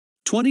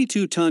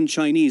22-ton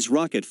Chinese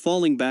rocket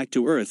falling back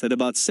to Earth at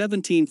about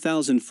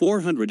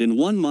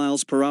 17,401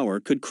 miles per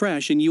hour could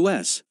crash in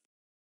U.S.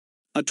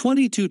 A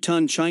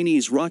 22-ton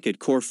Chinese rocket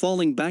core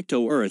falling back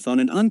to Earth on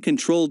an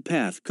uncontrolled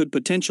path could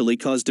potentially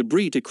cause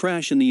debris to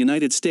crash in the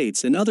United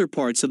States and other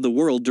parts of the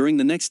world during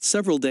the next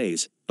several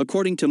days,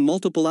 according to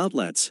multiple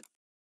outlets.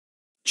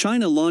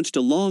 China launched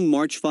a Long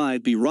March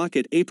 5B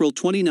rocket April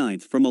 29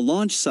 from a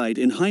launch site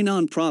in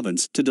Hainan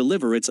province to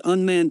deliver its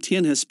unmanned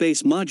Tianhe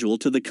space module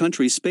to the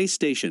country's space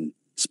station,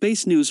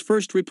 SpaceNews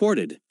first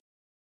reported.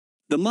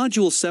 The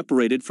module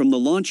separated from the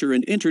launcher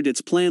and entered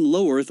its planned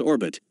low Earth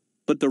orbit,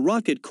 but the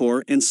rocket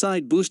core and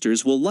side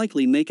boosters will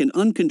likely make an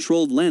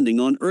uncontrolled landing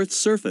on Earth's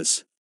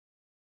surface.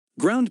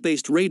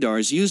 Ground-based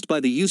radars used by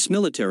the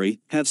USmilitary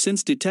have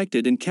since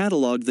detected and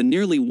catalogued the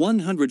nearly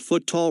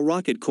 100-foot-tall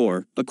rocket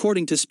core,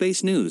 according to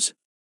SpaceNews.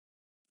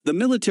 The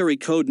military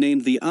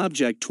codenamed the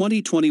object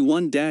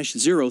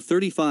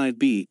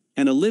 2021-035b,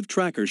 and a live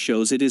tracker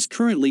shows it is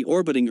currently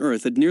orbiting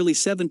Earth at nearly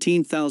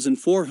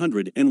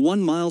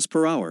 17,401 miles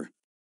per hour.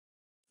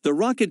 The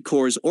rocket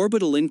core's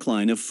orbital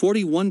incline of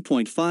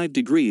 41.5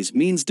 degrees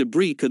means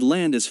debris could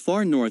land as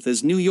far north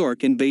as New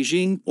York and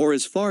Beijing or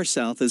as far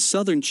south as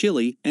southern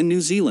Chile and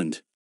New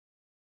Zealand.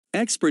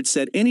 Experts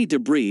said any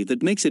debris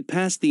that makes it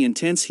past the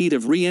intense heat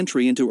of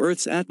re-entry into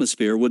Earth's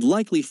atmosphere would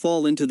likely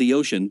fall into the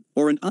ocean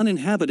or an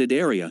uninhabited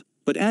area,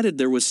 but added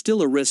there was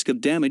still a risk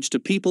of damage to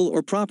people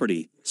or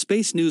property,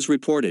 SpaceNews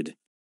reported.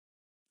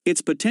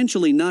 It's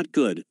potentially not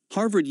good,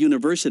 Harvard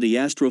University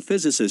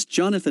astrophysicist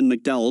Jonathan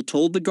McDowell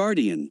told The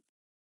Guardian.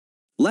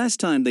 Last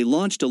time they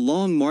launched a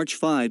Long March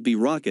 5B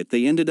rocket,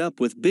 they ended up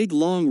with big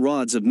long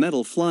rods of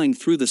metal flying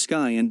through the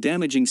sky and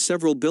damaging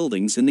several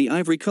buildings in the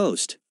Ivory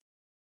Coast.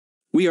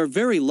 We are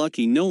very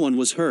lucky no one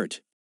was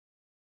hurt.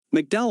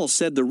 McDowell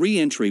said the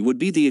re-entry would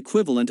be the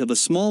equivalent of a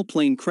small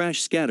plane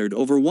crash scattered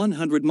over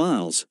 100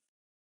 miles.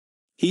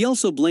 He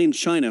also blamed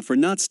China for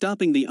not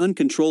stopping the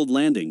uncontrolled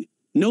landing,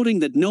 noting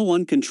that no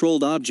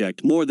uncontrolled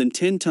object more than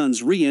 10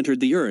 tons re-entered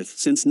the Earth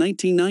since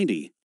 1990.